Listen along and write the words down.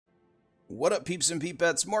What up, peeps and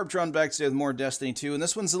peepettes? MorbTron back today with more Destiny 2, and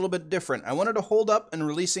this one's a little bit different. I wanted to hold up in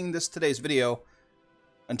releasing today's video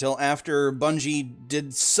until after Bungie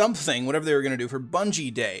did something, whatever they were going to do for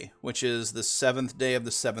Bungie Day, which is the 7th day of the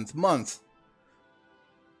 7th month.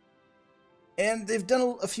 And they've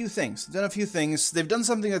done a few things. They've done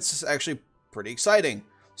something that's actually pretty exciting.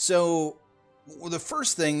 So, the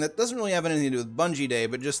first thing that doesn't really have anything to do with Bungie Day,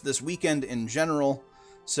 but just this weekend in general.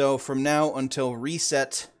 So, from now until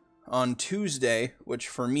reset on Tuesday, which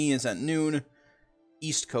for me is at noon,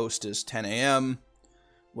 East Coast is 10 a.m.,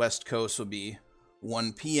 West Coast will be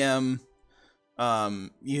 1 p.m.,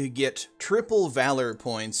 you get triple Valor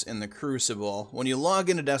points in the Crucible. When you log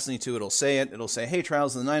into Destiny 2, it'll say it. It'll say, hey,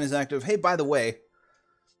 Trials of the 9 is active. Hey, by the way,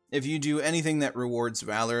 if you do anything that rewards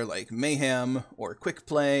Valor, like Mayhem or Quick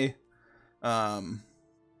Play,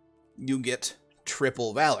 you get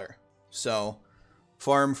triple Valor. So,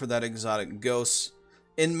 farm for that exotic ghost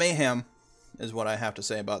in Mayhem is what I have to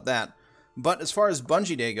say about that. But as far as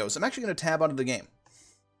Bungie Day goes, I'm actually going to tab out of the game.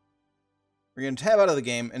 We're going to tab out of the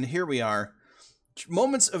game, and here we are.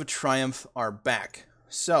 Moments of Triumph are back.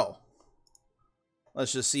 So,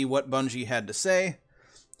 let's just see what Bungie had to say. It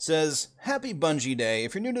says, Happy Bungie Day.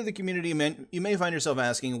 If you're new to the community, you may find yourself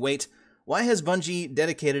asking, wait, why has Bungie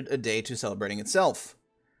dedicated a day to celebrating itself?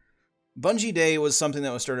 Bungie Day was something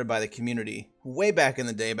that was started by the community way back in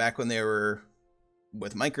the day, back when they were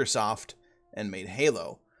with Microsoft and made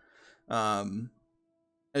Halo.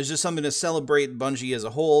 It's just something to celebrate Bungie as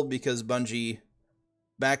a whole, because Bungie,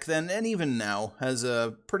 back then and even now, has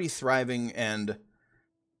a pretty thriving and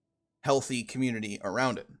healthy community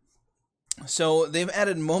around it. So they've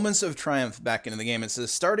added Moments of Triumph back into the game. It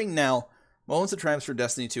says, starting now, Moments of Triumph for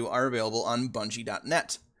Destiny 2 are available on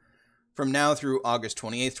Bungie.net. From now through August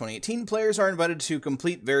 28th, 2018, players are invited to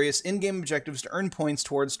complete various in-game objectives to earn points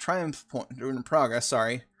towards Triumph points,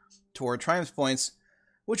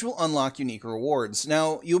 which will unlock unique rewards.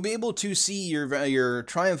 Now, you'll be able to see your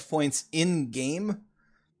Triumph points in-game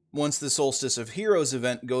once the Solstice of Heroes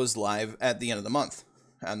event goes live at the end of the month,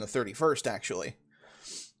 on the 31st, actually.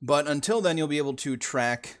 But until then, you'll be able to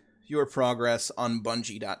track your progress on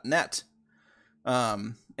Bungie.net.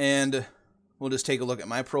 And we'll just take a look at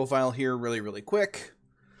my profile here really quick.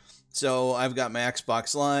 So I've got my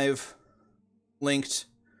Xbox Live linked,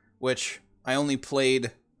 which I only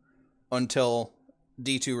played until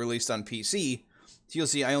D2 released on PC. So you'll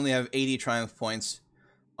see I only have 80 Triumph points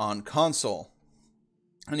on console.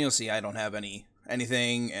 And you'll see I don't have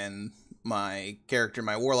anything, and my character,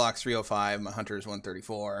 my Warlock's 305, my Hunter's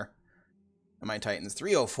 134, and my Titan's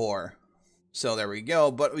 304. So there we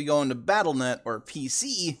go. But we go into BattleNet, or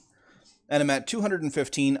PC, and I'm at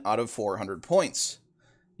 215 out of 400 points.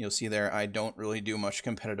 You'll see there I don't really do much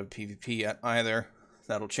competitive PvP yet either.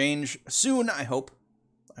 That'll change soon, I hope.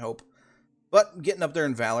 But getting up there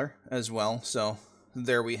in Valor as well, so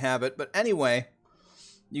there we have it. But anyway,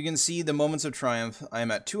 you can see the Moments of Triumph.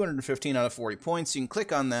 I'm at 215 out of 40 points. You can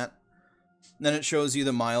click on that. Then it shows you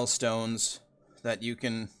the milestones that you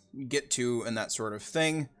can get to and that sort of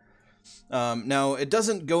thing. Now, it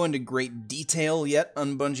doesn't go into great detail yet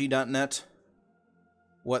on Bungie.net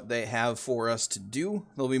what they have for us to do.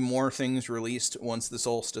 There'll be more things released once the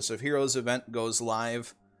Solstice of Heroes event goes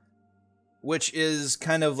live, which is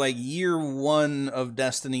kind of like year one of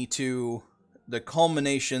Destiny 2, the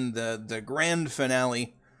culmination, the grand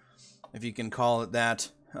finale, if you can call it that,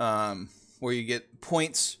 where you get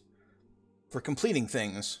points for completing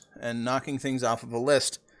things and knocking things off of a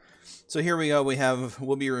list. So here we go,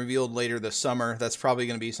 will be revealed later this summer. That's probably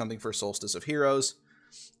going to be something for Solstice of Heroes.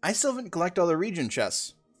 I still haven't collected all the region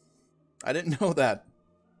chests. I didn't know that.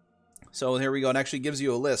 So here we go, it actually gives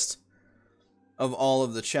you a list of all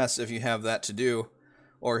of the chests if you have that to do.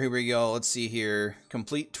 Or here we go, let's see here,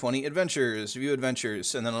 complete 20 adventures, view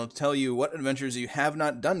adventures, and then it'll tell you what adventures you have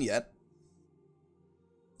not done yet,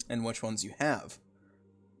 and which ones you have.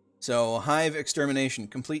 So, Hive Extermination,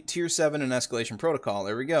 complete Tier 7 and Escalation Protocol,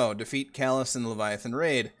 there we go, defeat Callus in the Leviathan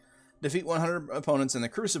Raid, defeat 100 opponents in the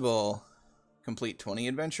Crucible, complete 20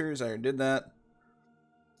 adventures, I already did that.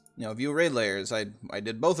 Now, view raid layers, I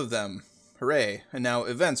did both of them, hooray. And now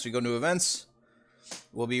events, we go to events.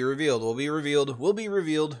 Will be revealed, will be revealed, will be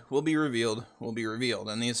revealed, will be revealed, will be revealed.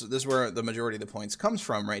 And this is where the majority of the points comes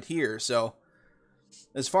from, right here. So,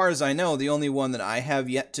 as far as I know, the only one that I have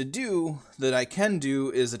yet to do, that I can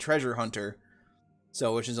do, is the Treasure Hunter.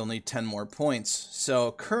 So, which is only 10 more points.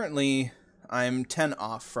 So, currently, I'm 10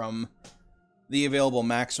 off from the available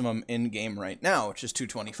maximum in-game right now, which is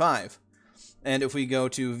 225. And if we go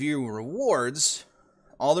to view rewards,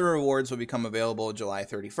 all the rewards will become available July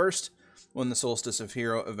 31st, when the Solstice of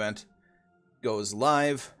Hero event goes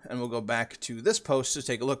live, and we'll go back to this post to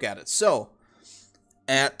take a look at it. So,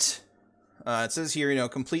 it says here, you know,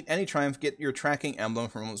 complete any triumph, get your tracking emblem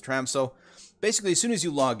from those triumphs. So, basically, as soon as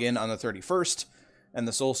you log in on the 31st, and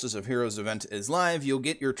the Solstice of Heroes event is live, you'll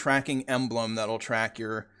get your tracking emblem that'll track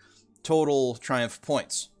your total triumph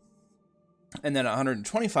points. And then at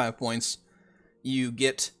 125 points, you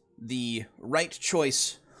get the Right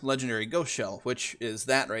Choice Legendary Ghost Shell, which is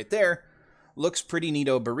that right there. Looks pretty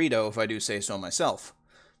neato burrito, if I do say so myself.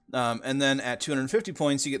 And then at 250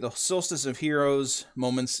 points, you get the Solstice of Heroes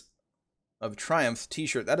Moments of Triumph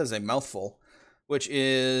t-shirt. That is a mouthful. Which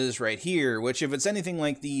is right here, which if it's anything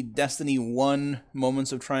like the Destiny 1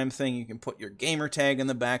 Moments of Triumph thing, you can put your gamer tag in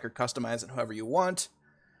the back or customize it however you want.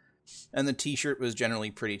 And the t-shirt was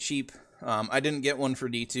generally pretty cheap. I didn't get one for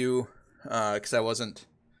D2 because I wasn't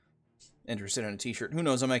interested in a t-shirt. Who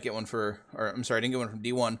knows, I might get one for, or I'm sorry, I didn't get one from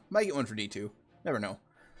D1. Might get one for D2. Never know.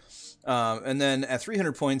 And then at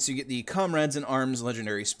 300 points, you get the Comrades in Arms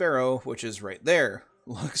Legendary Sparrow, which is right there.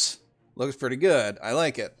 Looks pretty good. I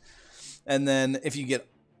like it. And then if you get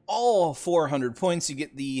all 400 points, you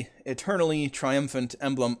get the Eternally Triumphant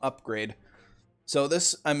Emblem upgrade. So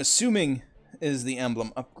this, I'm assuming, is the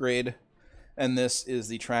emblem upgrade, and this is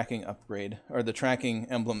the tracking upgrade, or the tracking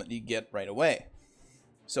emblem that you get right away.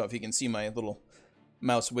 So if you can see my little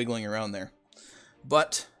mouse wiggling around there.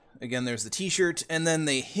 But, again, there's the t-shirt, and then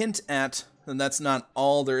they hint at, and that's not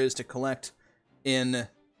all there is to collect in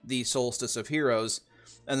the Solstice of Heroes.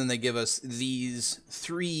 And then they give us these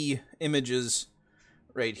 3 images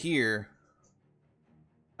right here.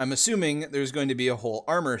 I'm assuming there's going to be a whole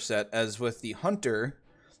armor set, as with the Hunter,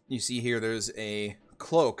 you see here there's a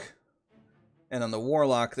cloak. And on the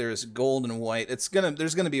Warlock, there's gold and white. There's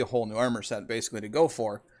gonna be a whole new armor set, basically, to go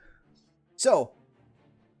for. So,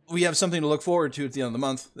 we have something to look forward to at the end of the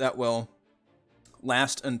month that will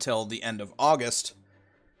last until the end of August,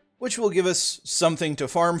 which will give us something to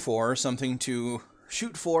farm for, something to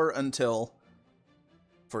shoot for until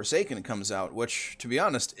Forsaken comes out, which, to be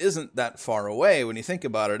honest, isn't that far away when you think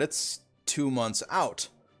about it. It's 2 months out.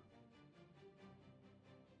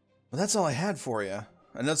 Well, that's all I had for you.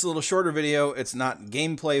 And that's a little shorter video. It's not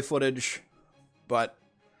gameplay footage, but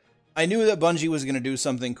I knew that Bungie was going to do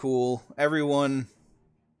something cool. Everyone,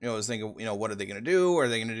 was thinking, what are they going to do? Are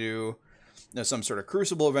they going to do some sort of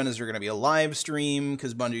Crucible event? Is there going to be a live stream?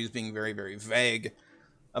 Because Bungie is being very, very vague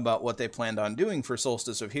about what they planned on doing for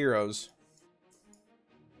Solstice of Heroes.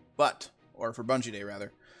 Or for Bungie Day,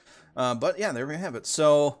 rather. But yeah, there we have it.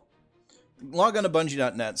 So, log on to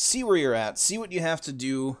Bungie.net, see where you're at, see what you have to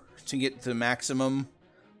do to get the maximum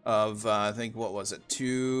of, I think, what was it,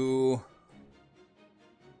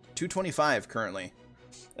 225 currently.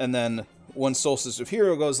 And then, once Solstice of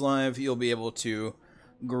Hero goes live, you'll be able to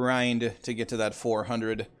grind to get to that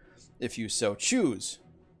 400 if you so choose.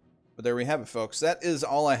 But there we have it, folks. That is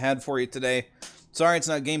all I had for you today. Sorry it's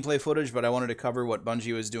not gameplay footage, but I wanted to cover what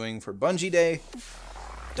Bungie was doing for Bungie Day.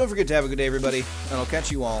 Don't forget to have a good day, everybody, and I'll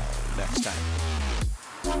catch you all next time.